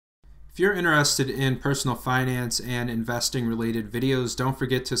If you're interested in personal finance and investing related videos, don't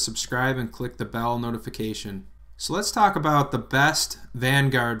forget to subscribe and click the bell notification. So let's talk about the best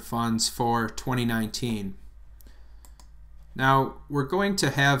Vanguard funds for 2019. Now we're going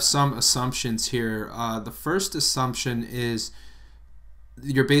to have some assumptions here. The first assumption is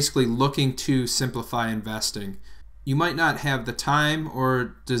you're basically looking to simplify investing. You might not have the time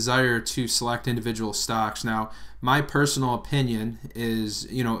or desire to select individual stocks. Now, my personal opinion is,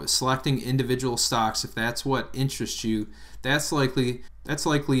 selecting individual stocks, if that's what interests you, that's likely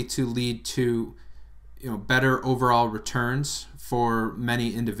to lead to, better overall returns for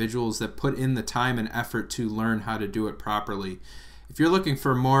many individuals that put in the time and effort to learn how to do it properly. If you're looking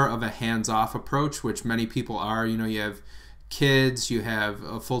for more of a hands-off approach, which many people are, you have kids, you have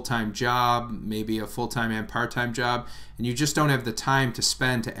a full-time job, maybe a full-time and part-time job, and you just don't have the time to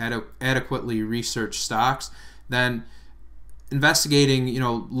spend to adequately research stocks, then investigating,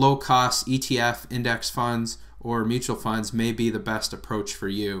 low-cost ETF index funds or mutual funds may be the best approach for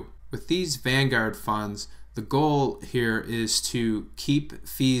you. With these Vanguard funds, the goal here is to keep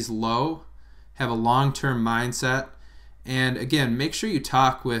fees low, have a long-term mindset, and again, make sure you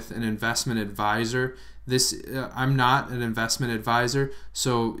talk with an investment advisor. I'm not an investment advisor,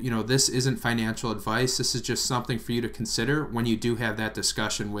 so this isn't financial advice. This is just something for you to consider when you do have that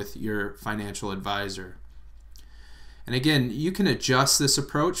discussion with your financial advisor. And again, you can adjust this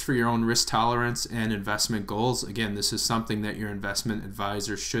approach for your own risk tolerance and investment goals. Again, this is something that your investment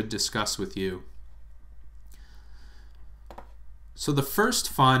advisor should discuss with you. So the first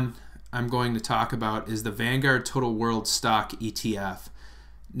fund I'm going to talk about is the Vanguard Total World Stock ETF.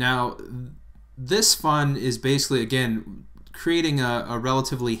 Now, this fund is basically, again, creating a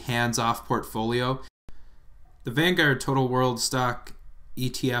relatively hands-off portfolio. The Vanguard Total World Stock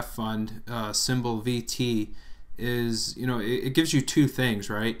ETF fund, symbol VT, is, it gives you two things,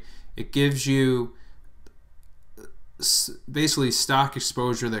 right? It gives you basically stock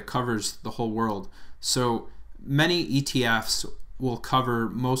exposure that covers the whole world. So many ETFs will cover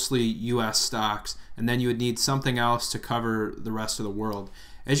mostly US stocks, and then you would need something else to cover the rest of the world.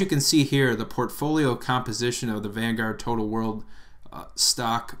 As you can see here, the portfolio composition of the Vanguard Total World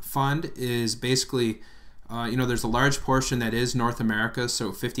Stock Fund is basically, there's a large portion that is North America,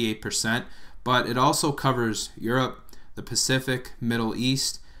 so 58%, but it also covers Europe, the Pacific, Middle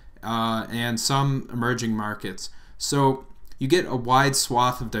East, and some emerging markets. So you get a wide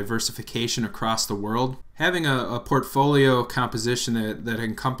swath of diversification across the world. Having a portfolio composition that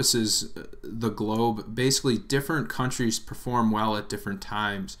encompasses the globe, basically different countries perform well at different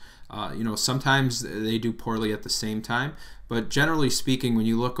times. Sometimes they do poorly at the same time, but generally speaking, when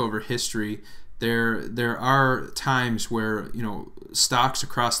you look over history, there are times where stocks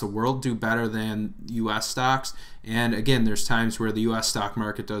across the world do better than U.S. stocks, and again, there's times where the U.S. stock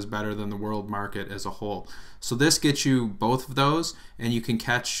market does better than the world market as a whole. So this gets you both of those, and you can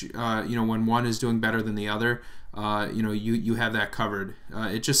catch when one is doing better than the other. You have that covered.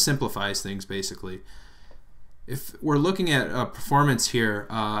 It just simplifies things basically. If we're looking at performance here,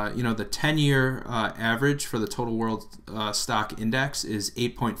 the 10-year average for the Total World Stock Index is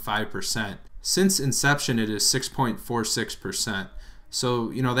 8.5%. Since inception, it is 6.46%. So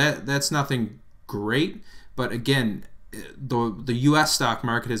that's nothing great, but again, the U.S. stock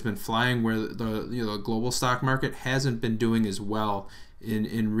market has been flying where the global stock market hasn't been doing as well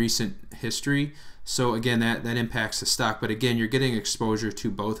in recent history. So again, that impacts the stock. But again, you're getting exposure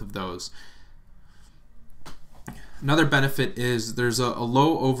to both of those. Another benefit is there's a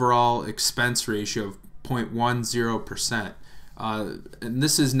low overall expense ratio of 0.10%. And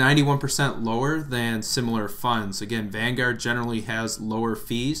this is 91% lower than similar funds. Again, Vanguard generally has lower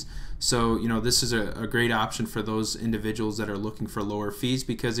fees, so this is a great option for those individuals that are looking for lower fees,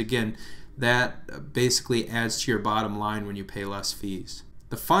 because again, that basically adds to your bottom line when you pay less fees.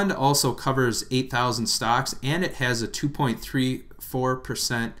 The fund also covers 8,000 stocks, and it has a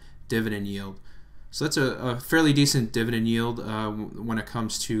 2.34% dividend yield. So that's a fairly decent dividend yield when it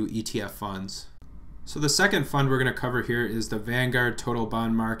comes to ETF funds. So the second fund we're going to cover here is the Vanguard Total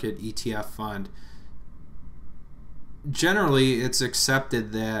Bond Market ETF Fund. Generally, it's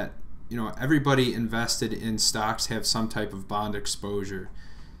accepted that everybody invested in stocks have some type of bond exposure.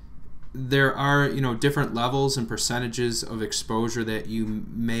 There are different levels and percentages of exposure that you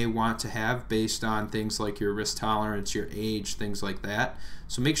may want to have based on things like your risk tolerance, your age, things like that.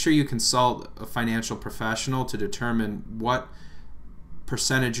 So make sure you consult a financial professional to determine what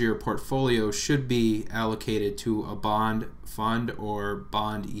percentage of your portfolio should be allocated to a bond fund or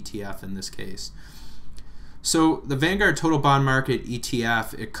bond ETF in this case. So the Vanguard Total Bond Market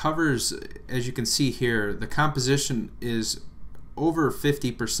ETF, it covers, as you can see here, the composition is over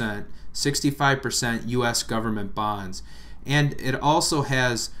 50%, 65% US government bonds. And it also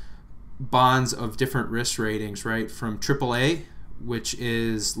has bonds of different risk ratings, right? From AAA, which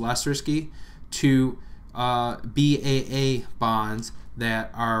is less risky, to BAA bonds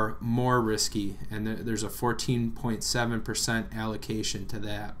that are more risky, and there's a 14.7% allocation to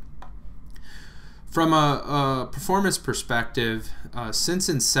that. From a performance perspective, since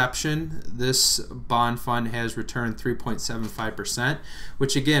inception, this bond fund has returned 3.75%,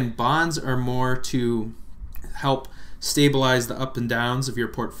 which again, bonds are more to help stabilize the up and downs of your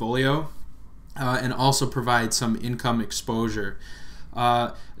portfolio and also provide some income exposure.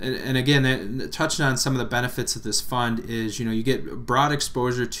 And again, touching on some of the benefits of this fund is, you get broad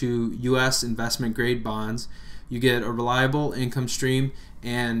exposure to U.S. investment grade bonds, you get a reliable income stream,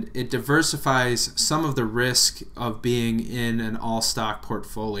 and it diversifies some of the risk of being in an all-stock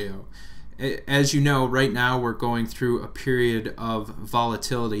portfolio. As you know, right now we're going through a period of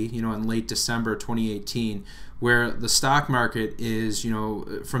volatility, in late December 2018, where the stock market is,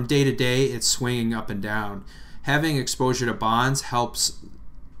 from day to day, it's swinging up and down. Having exposure to bonds helps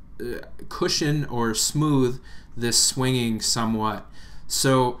cushion or smooth this swinging somewhat.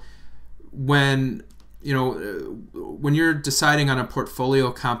 So when you're deciding on a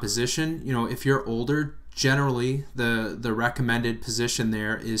portfolio composition, if you're older, generally the recommended position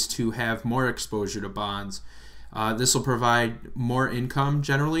there is to have more exposure to bonds. This will provide more income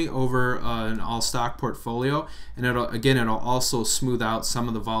generally over an all-stock portfolio, and it'll also smooth out some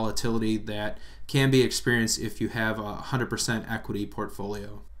of the volatility that can be experienced if you have a 100% equity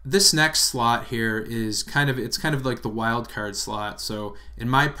portfolio. This next slot here is kind of like the wild card slot. So in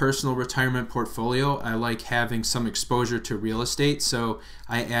my personal retirement portfolio, I like having some exposure to real estate. So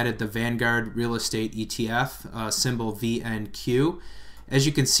I added the Vanguard Real Estate ETF, symbol VNQ. As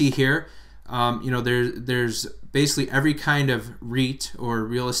you can see here, there's basically every kind of REIT or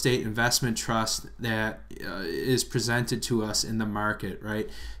real estate investment trust that is presented to us in the market, right?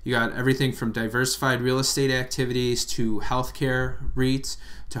 You got everything from diversified real estate activities to healthcare REITs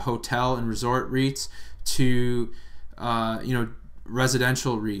to hotel and resort REITs to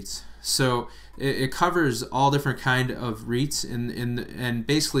residential REITs. So it covers all different kind of REITs, and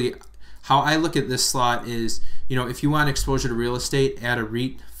basically how I look at this slot is, if you want exposure to real estate, add a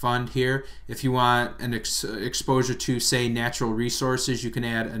REIT fund here. If you want an exposure to, say, natural resources, you can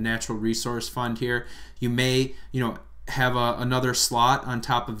add a natural resource fund here. You may, have another slot on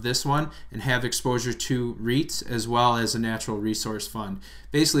top of this one and have exposure to REITs as well as a natural resource fund.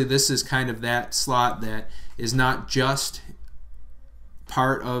 Basically, this is kind of that slot that is not just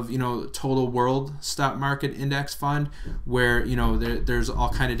part of total world stock market index fund where there's all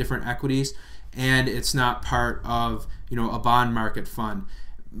kind of different equities, and it's not part of a bond market fund.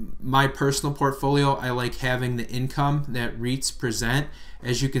 My personal portfolio, I like having the income that REITs present.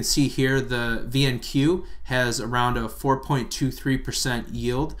 As you can see here, the VNQ has around a 4.23%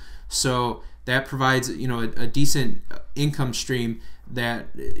 yield, so that provides a decent income stream that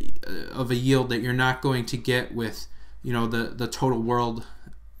of a yield that you're not going to get with the total world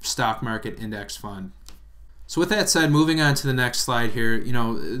stock market index fund. So with that said, moving on to the next slide here,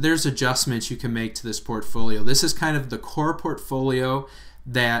 there's adjustments you can make to this portfolio. This is kind of the core portfolio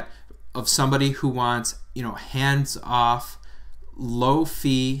that of somebody who wants hands-off,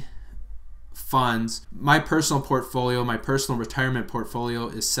 low-fee funds. My personal portfolio, my personal retirement portfolio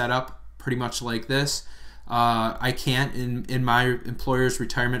is set up pretty much like this. I can't, in my employer's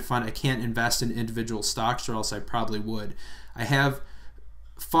retirement fund, I can't invest in individual stocks, or else I probably would. I have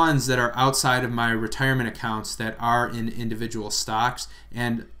funds that are outside of my retirement accounts that are in individual stocks,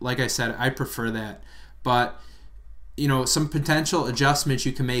 and like I said, I prefer that. But some potential adjustments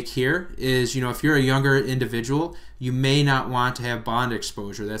you can make here is, if you're a younger individual, you may not want to have bond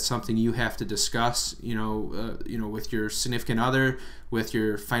exposure. That's something you have to discuss, with your significant other, with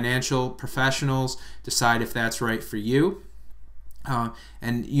your financial professionals, decide if that's right for you.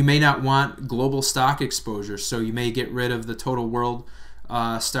 And you may not want global stock exposure, so you may get rid of the total world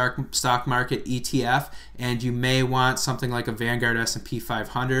stock market ETF, and you may want something like a Vanguard S&P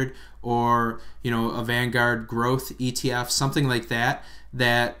 500 or a Vanguard growth ETF, something like that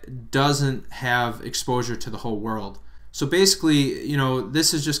doesn't have exposure to the whole world. So basically,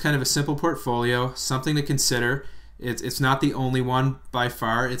 this is just kind of a simple portfolio, something to consider. It's not the only one by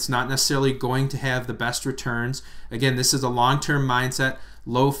far. It's not necessarily going to have the best returns. Again, this is a long-term mindset,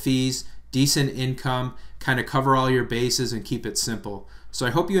 low fees, decent income, kind of cover all your bases and keep it simple. So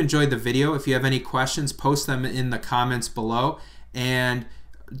I hope you enjoyed the video. If you have any questions, post them in the comments below. And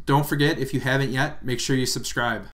don't forget, if you haven't yet, make sure you subscribe.